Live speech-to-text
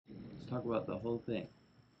talk about the whole thing.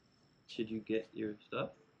 Should you get your stuff?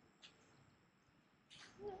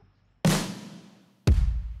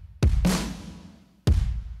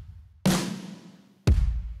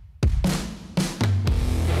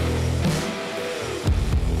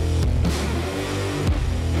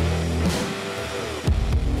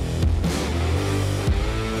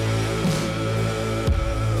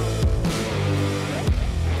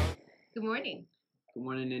 Good morning. Good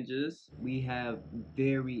morning, ninjas. We have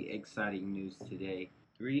very exciting news today.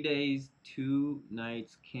 3 days, 2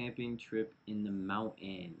 nights camping trip in the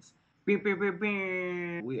mountains. We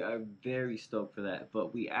are very stoked for that,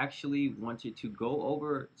 but we actually wanted to go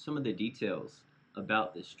over some of the details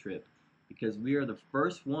about this trip because we are the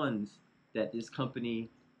first ones that this company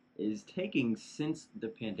is taking since the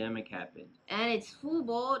pandemic happened. And it's full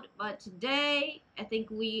board, but today I think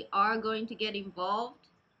we are going to get involved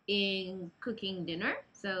in cooking dinner.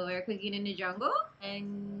 So we're cooking in the jungle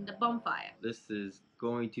and the bonfire. This is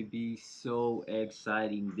going to be so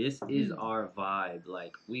exciting. This is our vibe.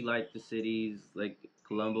 Like, we like the cities. Like,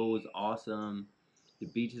 Colombo is awesome. The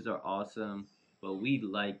beaches are awesome. But we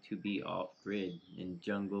like to be off grid in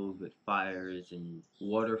jungles with fires and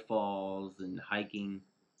waterfalls and hiking.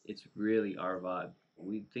 It's really our vibe.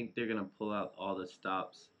 We think they're gonna pull out all the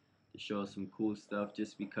stops to show us some cool stuff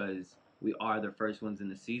just because we are the first ones in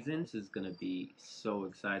the season. This is gonna be so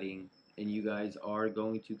exciting, and you guys are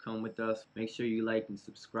going to come with us. Make sure you like and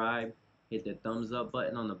subscribe. Hit the thumbs up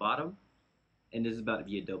button on the bottom, and this is about to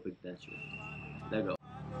be a dope adventure. Let's go.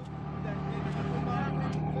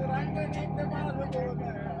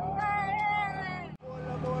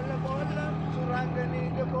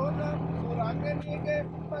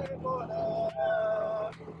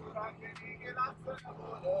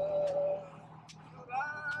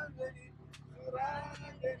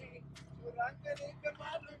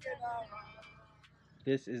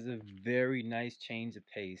 This is a very nice change of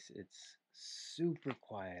pace. It's super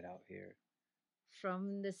quiet out here.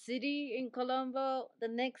 From the city in Colombo, the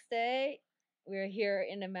next day we're here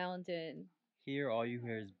in the mountain. Here, all you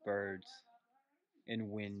hear is birds and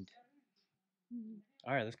wind.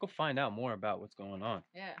 All right, let's go find out more about what's going on.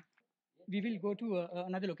 Yeah. We will go to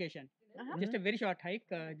another location. Just a very short hike,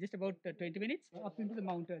 just about 20 minutes up into the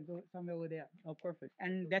mountain, so somewhere over there. Oh, perfect.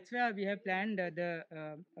 And that's where we have planned the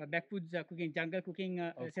backwoods cooking, jungle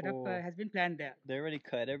cooking setup cool. has been planned there. They already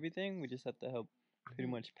cut everything. We just have to help pretty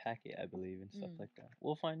much pack it, I believe, and stuff like that.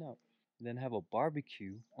 We'll find out. Then have a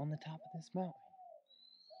barbecue on the top of this mountain.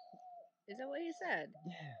 Is that what you said?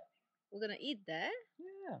 Yeah. We're gonna eat there?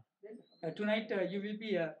 Yeah. Tonight you will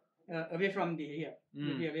be away from the here.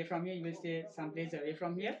 You'll be away from here. You will stay someplace away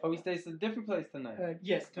from here. Oh, we stay in a different place tonight.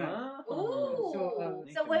 Yes, tonight. Ooh.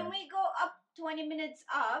 So when we go up 20 minutes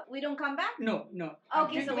up, we don't come back? No.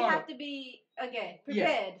 Okay, so we have to be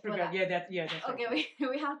prepared for that. Yeah, that's Okay, right.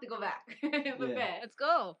 we have to go back. Prepared. Let's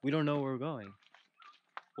go. We don't know where we're going.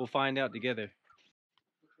 We'll find out together.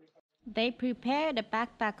 They prepare the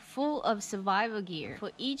backpack full of survival gear for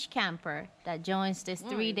each camper that joins this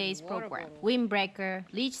 3 days program. Windbreaker,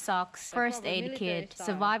 leech socks, first aid kit,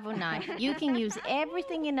 survival knife. You can use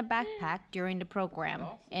everything in the backpack during the program.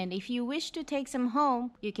 And if you wish to take some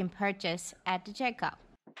home, you can purchase at the checkout.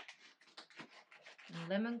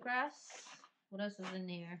 Lemongrass. What else is in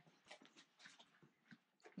here?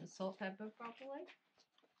 The salt, pepper, probably.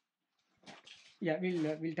 Yeah,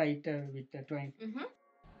 we'll tie it with the twine.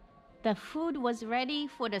 The food was ready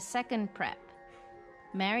for the second prep.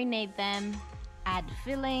 Marinate them, add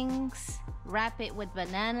fillings, wrap it with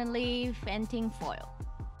banana leaf and tin foil.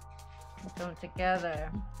 Throw it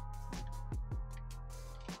together.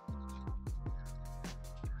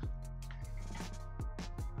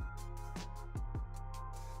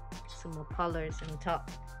 Some more colors on top.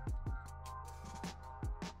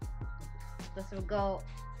 This will go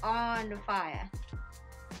on the fire.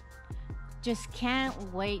 Just can't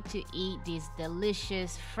wait to eat this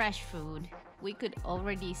delicious fresh food. We could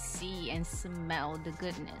already see and smell the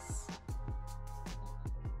goodness.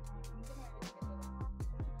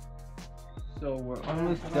 So we're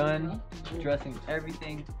almost done dressing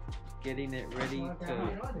everything, getting it ready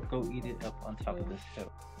to go eat it up on top of this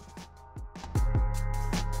hill.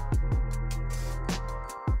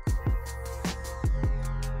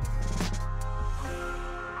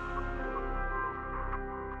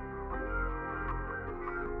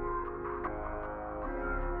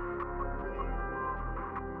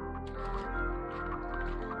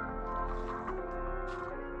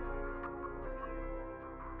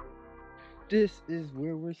 This is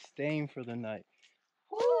where we're staying for the night.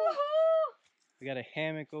 Woohoo! We got a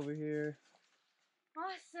hammock over here.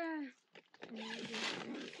 Awesome.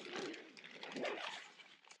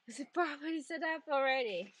 It's properly set up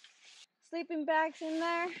already. Sleeping bags in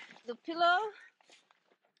there. The pillow.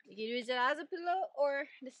 You can use it as a pillow, or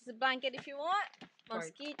this is a blanket if you want.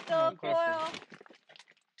 Mosquito coil,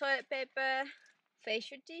 toilet paper,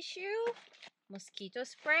 facial tissue, mosquito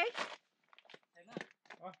spray,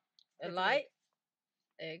 a light.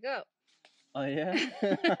 There you go. Oh yeah.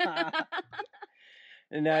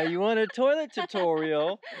 And now you want a toilet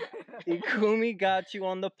tutorial? Ikumi got you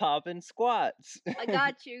on the poppin' squats. I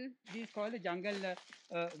got you. This is called the jungle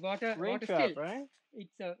water Rain water trap, still. right? It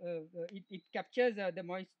captures the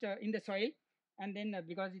moisture in the soil, and then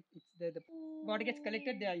because the water gets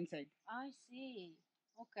collected there inside. I see.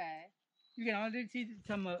 Okay. You can already see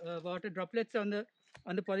some water droplets on the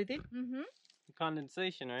polythene. Mm-hmm.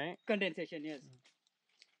 Condensation, right? Condensation, yes.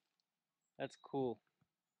 That's cool.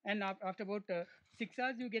 And after about 6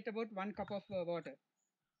 hours, you get about 1 cup of water.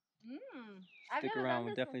 Stick around.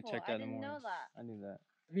 We'll definitely check that in the morning. Know that. I knew that.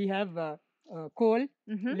 We have coal,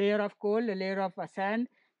 layer of coal, a layer of sand,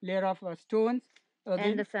 layer of stones,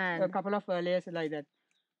 And the sand. a couple of layers like that,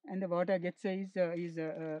 and the water gets is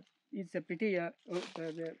pretty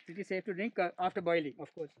pretty safe to drink after boiling,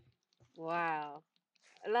 of course. Wow.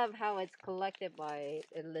 I love how it's collected by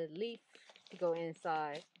the leaf to go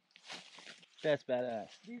inside. That's badass.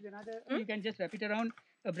 This is another. You can just wrap it around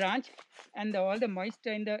a branch, and all the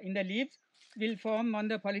moisture in the leaves will form on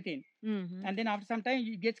the polythene. And then after some time,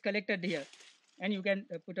 it gets collected here, and you can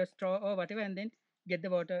put a straw or whatever, and then get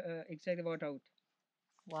the water, extract the water out.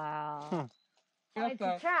 Wow. It's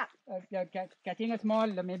a trap. Catching a small,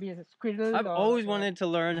 maybe a squirrel. I've always wanted to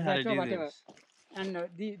learn how to do whatever. this. And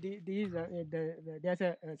there's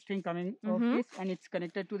a string coming off this, and it's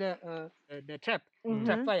connected to the trap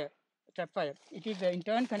fire. It is in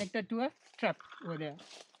turn connected to a trap over there.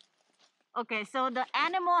 Okay, so the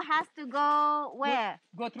animal has to go where?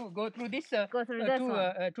 Go through this Go through this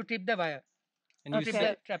one. to trip the wire. And you trip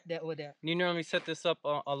set, the trap there over there. you normally set this up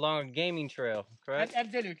along a gaming trail, correct?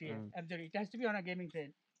 Absolutely, absolutely. It has to be on a gaming trail.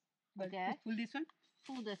 But Okay. just pull this one.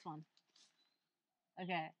 Pull this one.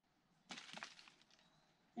 Okay.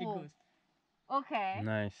 It goes. Okay.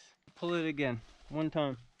 Nice. Pull it again, one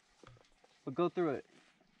time. But go through it.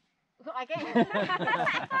 I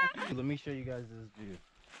can't. Let me show you guys this view.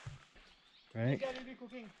 Right?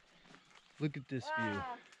 Look at this view.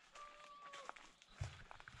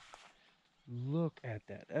 Look at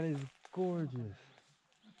that. That is gorgeous.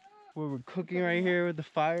 We're cooking right here with the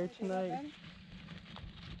fire tonight.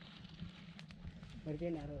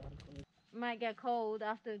 Might get cold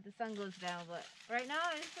after the sun goes down, but right now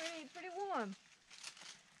it's pretty warm.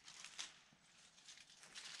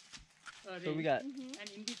 So we got And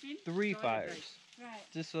in between, 3 soil fires. dry. Right.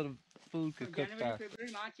 Just so the food could cook January, fast.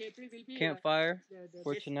 February, March, April will be Campfire the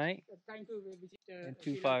for best tonight, time to visit. and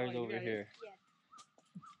Sri 2 Lanka fires or over India. here.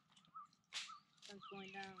 Sun's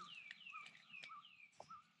going down.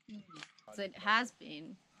 So it has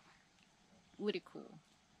been really cool.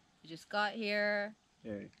 We just got here.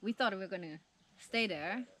 Yeah. We thought we were gonna stay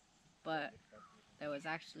there, but there was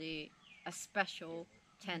actually a special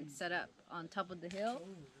tent set up on top of the hill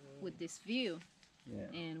with this view.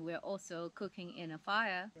 Yeah. And we're also cooking in a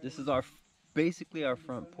fire. This is basically our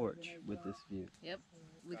front porch with this view. Yep.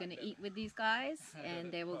 We're gonna eat with these guys,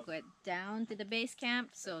 and they will get down to the base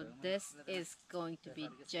camp. So this is going to be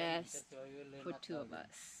just for 2 of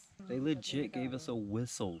us. They legit gave us a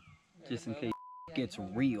whistle just in case it gets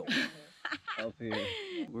real up here.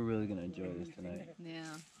 We're really gonna enjoy this tonight.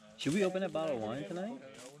 Yeah. Should we open a bottle of wine tonight?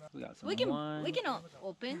 We got some wine. We can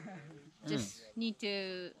open. Just need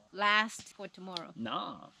to last for tomorrow.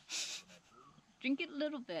 Nah. Drink it a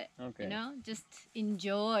little bit. Okay. You know, just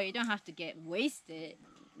enjoy. You don't have to get wasted.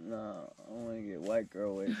 No, I want to get white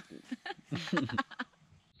girl wasted. Like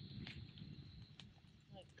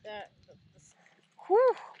that.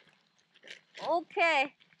 Whew.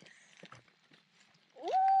 Okay. Woo.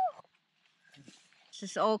 This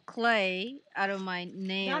is all clay out of my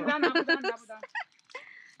nail.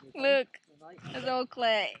 Look, it's all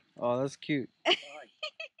clay. Oh, that's cute.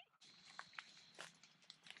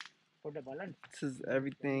 For the balance. This is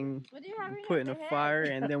everything What do you have we in put in a your fire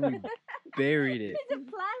and then we buried it. It's a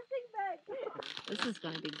plastic bag. This is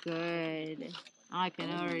gonna be good. I can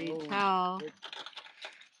already tell.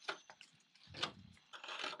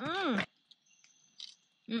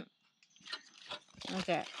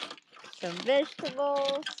 Okay. Some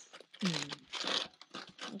vegetables.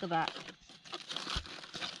 Look at that.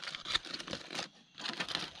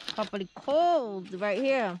 Probably cold right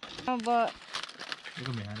here. But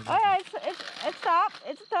alright, it's top.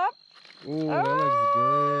 It's top. Ooh, that looks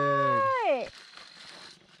good. Alright.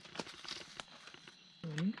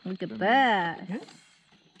 Look at that.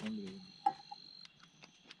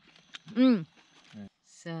 Mm.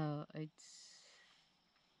 So it's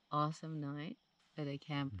awesome night at a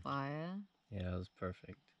campfire. Yeah, it was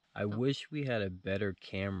perfect. I wish we had a better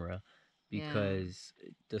camera because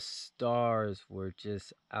the stars were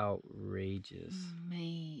just outrageous.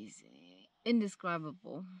 Amazing.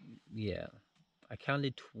 Indescribable. Yeah. I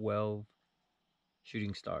counted 12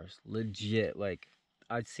 shooting stars. Legit. Like,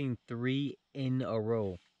 I'd seen 3 in a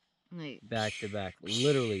row. Like, Back to back.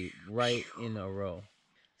 Literally right in a row.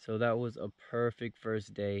 So that was a perfect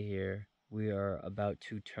first day here. We are about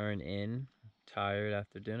to turn in. Tired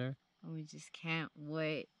after dinner. We just can't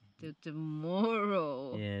wait till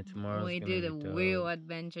tomorrow. Yeah, tomorrow's we gonna do be the dope. real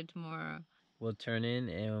adventure tomorrow. We'll turn in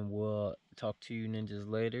and we'll talk to you ninjas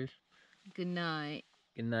later. Good night.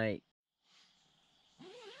 Good night.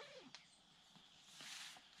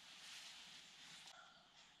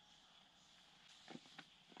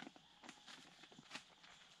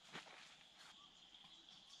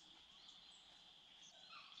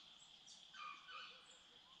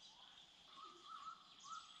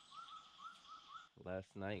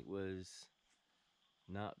 Last night was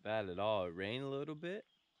not bad at all. It rained a little bit,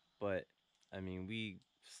 but I mean, we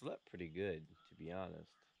slept pretty good, to be honest.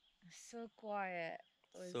 So quiet.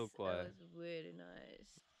 So quiet. It was really nice.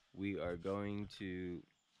 We are going to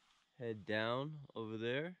head down over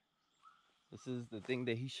there. This is the thing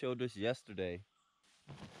that he showed us yesterday.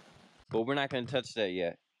 But we're not going to touch that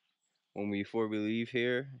yet. Before we leave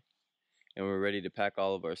here and we're ready to pack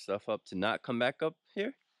all of our stuff up to not come back up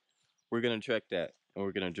here, we're going to trek that and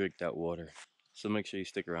we're going to drink that water. So make sure you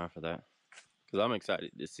stick around for that because I'm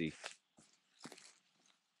excited to see.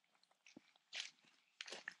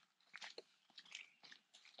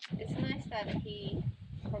 It's nice that he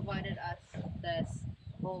provided us this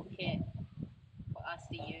whole kit for us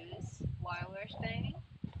to use while we're staying.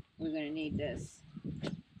 We're gonna need this.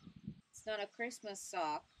 It's not a Christmas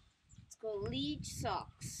sock. It's called leech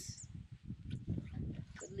socks.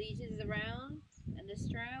 The leeches around and the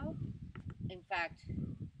straw. In fact,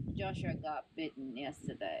 Joshua got bitten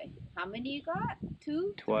yesterday. How many you got?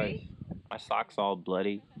 2? Twice. 3? My sock's all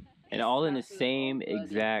bloody. And all in the same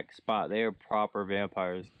exact spot. They are proper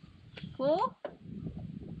vampires. Cool?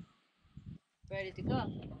 Ready to go.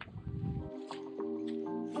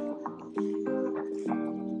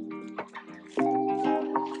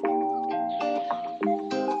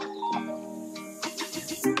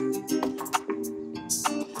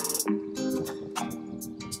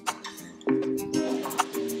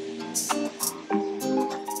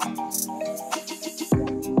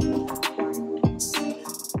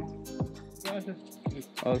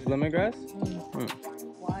 Oh, it's lemongrass?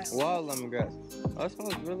 Wild lemongrass. Oh, that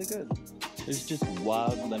smells really good. There's just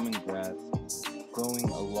wild lemongrass growing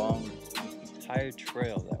along the entire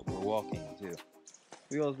trail that we're walking to.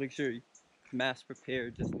 We always make sure you mass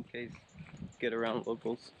prepare just in case get around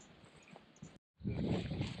locals.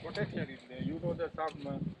 Protection is there. You know that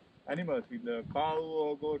some animals with the cow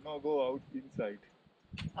or go out inside.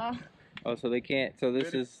 Oh, so they can't. So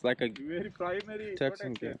this is like a very primary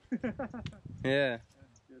protection protection. Yeah.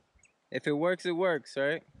 If it works, it works,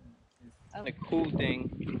 right? The cool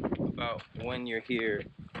thing about when you're here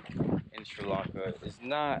in Sri Lanka is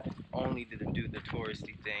not only to do the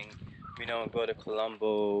touristy thing, you know, go to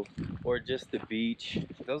Colombo or just the beach.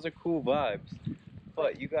 Those are cool vibes.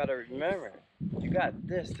 But you gotta remember, you got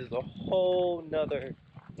this. There's a whole nother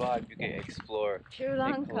vibe you can explore. Sri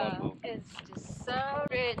Lanka is just so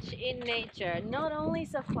rich in nature. Not only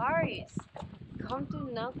safaris. Come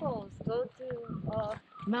to Knuckles, go to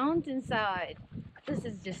mountainside. This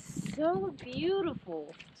is just so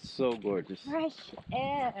beautiful. So gorgeous. Fresh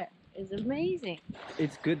air is amazing.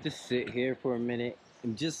 It's good to sit here for a minute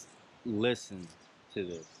and just listen to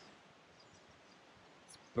this.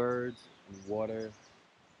 It's birds and water.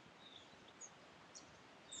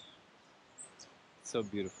 It's so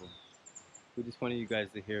beautiful. We just wanted you guys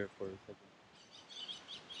to hear it for a second.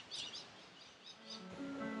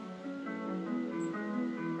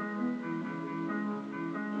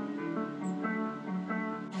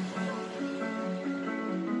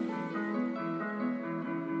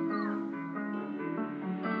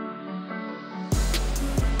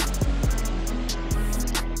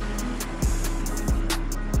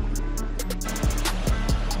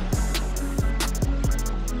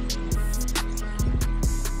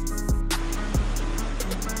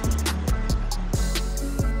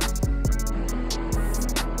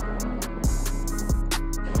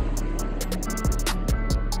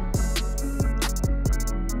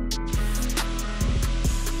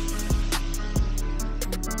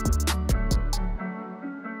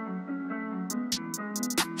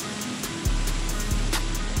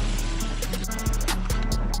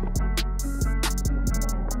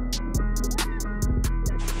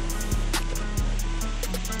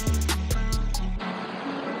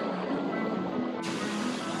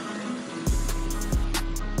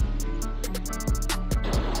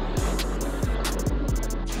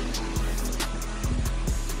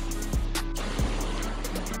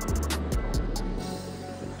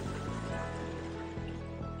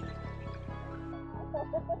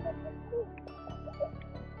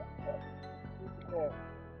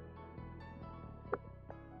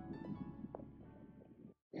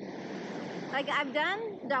 Like I've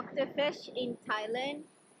done Dr. Fish in Thailand.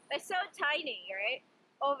 They're so tiny, right?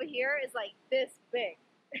 Over here is like this big.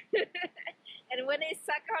 And when it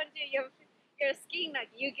suck onto your skin, like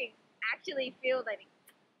you can actually feel like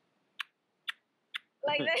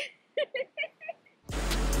that.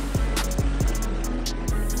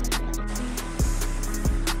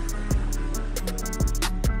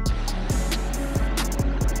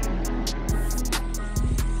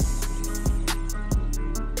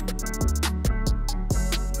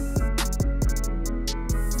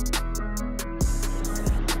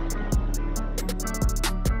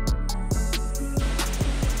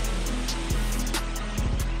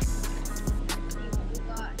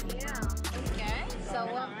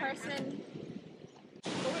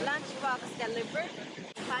 Lunchbox delivered,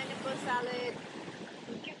 pineapple salad,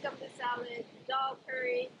 cucumber salad, dog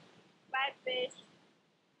curry, fried fish,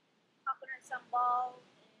 coconut sambal,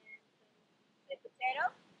 and sweet potato,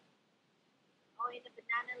 all in the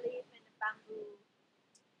banana leaf and the bamboo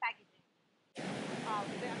packaging.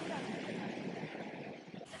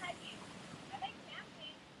 Hiking. I like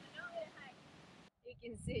camping. I know how to hike. You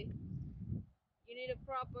can see. You need a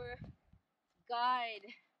proper guide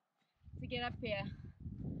to get up here.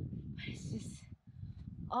 But it's just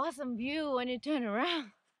awesome view when you turn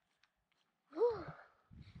around. Whew.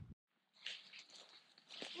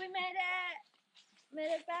 We made it!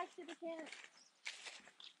 Made it back to the camp.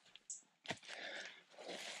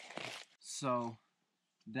 So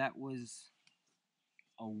that was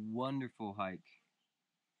a wonderful hike.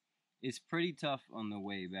 It's pretty tough on the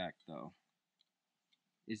way back though.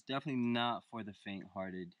 It's definitely not for the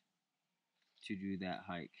faint-hearted to do that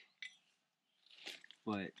hike.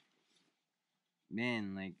 But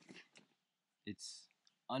man, like, it's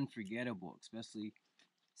unforgettable, especially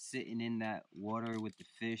sitting in that water with the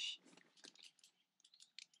fish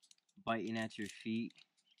biting at your feet.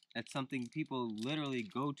 That's something people literally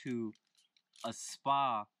go to a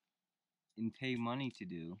spa and pay money to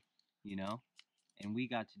do, you know? And we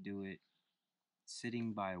got to do it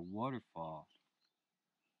sitting by a waterfall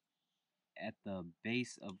at the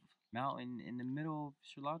base of a mountain in the middle of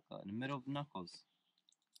Sri Lanka, in the middle of Knuckles.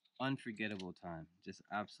 Unforgettable time. Just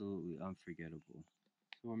absolutely unforgettable.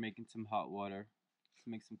 So we're making some hot water to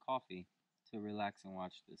make some coffee to relax and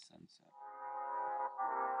watch the sunset.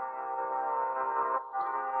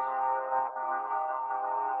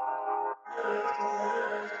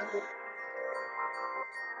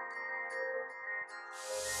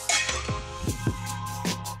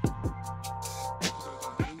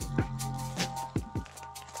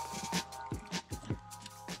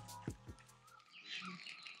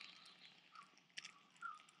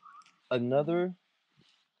 Another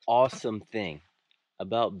awesome thing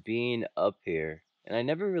about being up here, and I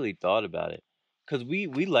never really thought about it, because we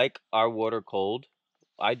like our water cold.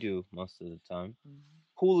 I do most of the time.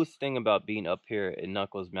 Coolest thing about being up here in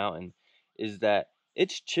Knuckles Mountain is that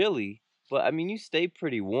it's chilly, but I mean, you stay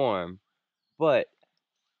pretty warm, but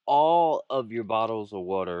all of your bottles of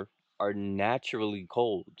water are naturally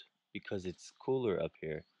cold because it's cooler up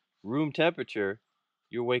here. Room temperature,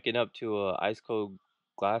 you're waking up to a ice cold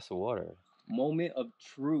glass of water. Moment of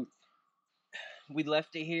truth. We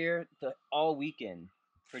left it here all weekend,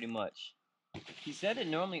 pretty much. He said it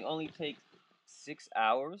normally only takes 6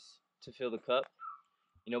 hours to fill the cup,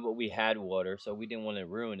 but we had water, so we didn't want to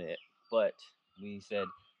ruin it. But we said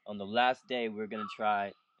on the last day we're gonna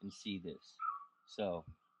try and see this. So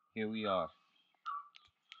here we are.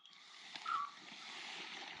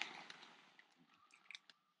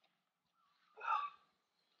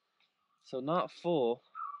 So not full,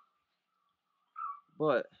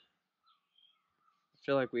 but I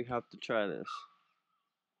feel like we have to try this.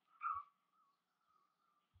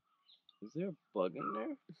 Is there a bug in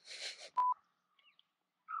there?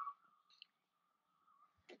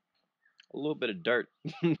 A little bit of dirt.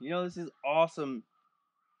 This is awesome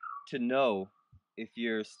to know if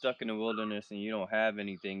you're stuck in the wilderness and you don't have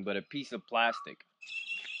anything but a piece of plastic.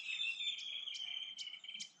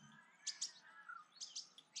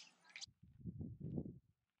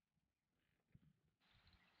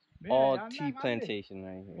 All tea plantation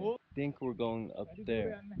right here. Think we're going up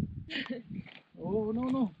there. Oh,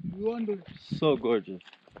 no, you want to. So gorgeous.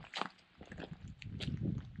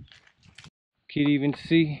 Could even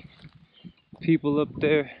see people up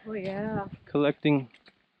there. Oh yeah. Collecting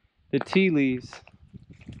the tea leaves.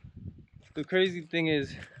 The crazy thing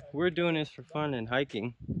is, we're doing this for fun and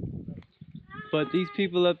hiking. But these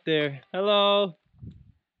people up there, hello!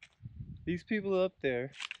 These people up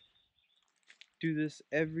there do this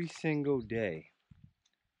every single day.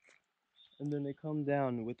 And then they come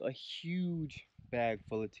down with a huge bag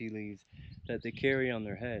full of tea leaves that they carry on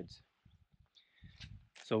their heads.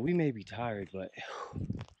 So we may be tired, but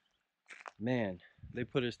man, they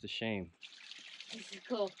put us to shame. This is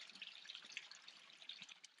cool.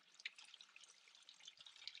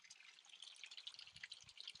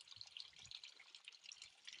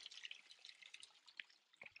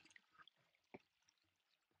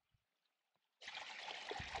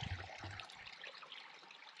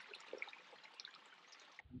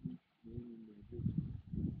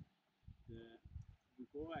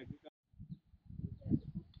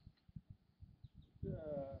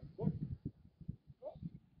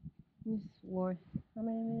 It's worth how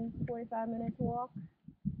many minutes? 45 minutes walk.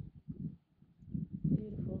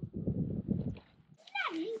 Beautiful.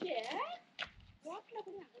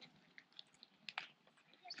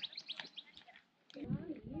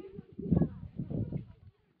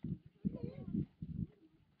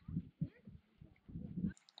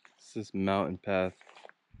 It's this mountain path.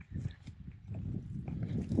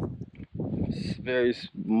 It's a very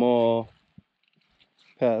small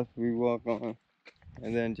path we walk on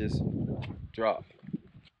and then just drop.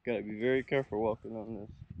 Gotta be very careful walking on this.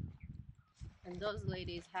 And those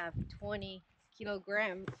ladies have 20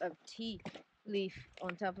 kilograms of tea leaf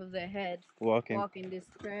on top of their head walking this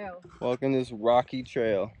trail. Walking this rocky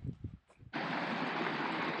trail. This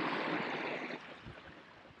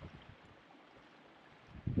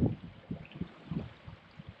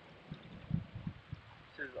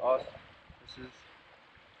is awesome. This is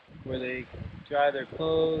where they dry their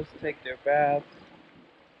clothes, take their baths,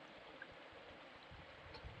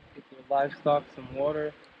 get their livestock some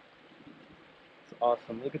water. It's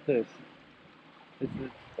awesome. Look at this. This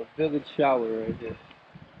is a village shower right here.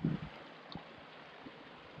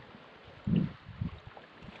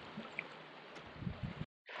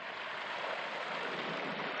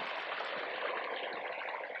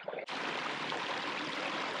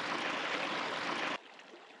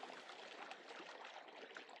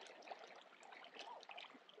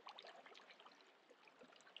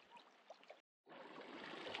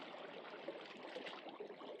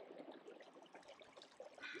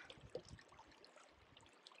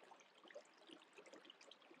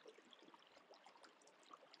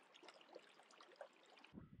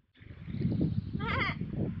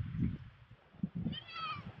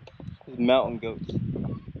 This is mountain goats.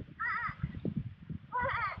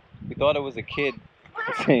 We thought it was a kid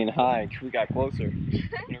saying hi. We got closer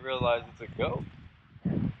and realized it's a goat.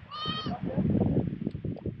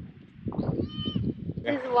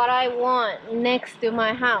 This is what I want next to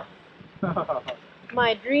my house.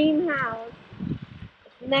 My dream house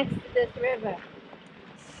next to this river.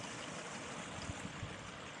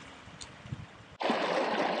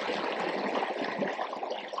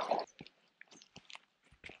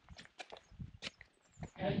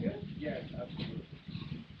 Yes, absolutely.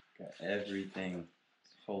 Got everything.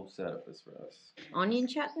 This whole setup is for us. Onion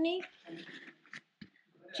chutney,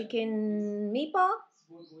 chicken meatball,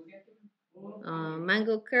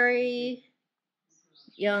 mango curry,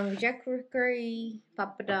 young jackfruit curry,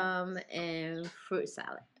 papadum, and fruit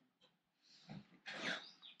salad.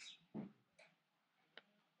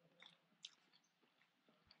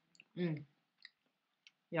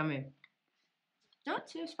 Yummy. Not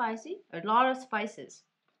too spicy. A lot of spices,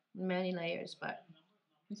 many layers, but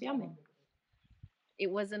it's yummy. It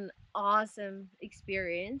was an awesome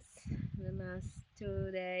experience. The last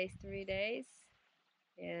 2 days, 3 days,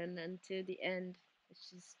 and until the end,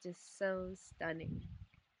 it's just so stunning.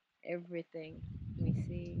 Everything we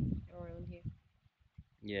see around here.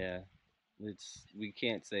 Yeah, we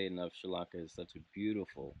can't say enough. Sri Lanka is such a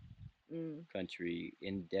beautiful country,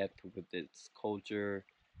 in depth with its culture,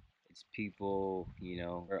 its people.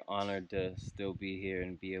 We're honored to still be here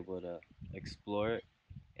and be able to explore it,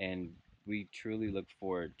 and we truly look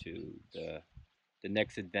forward to the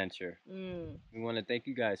next adventure. We want to thank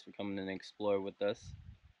you guys for coming and explore with us,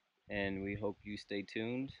 and we hope you stay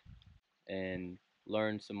tuned and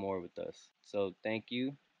learn some more with us. So thank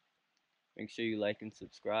you. Make sure you like and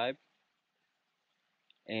subscribe,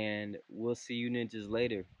 and we'll see you ninjas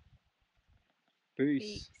later.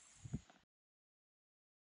 Peace.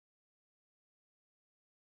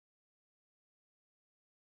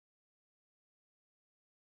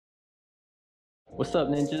 What's up,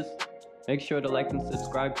 ninjas? Make sure to like and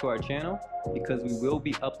subscribe to our channel because we will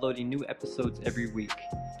be uploading new episodes every week.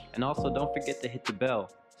 And also don't forget to hit the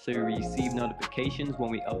bell so you receive notifications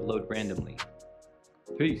when we upload randomly.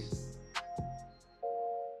 Peace.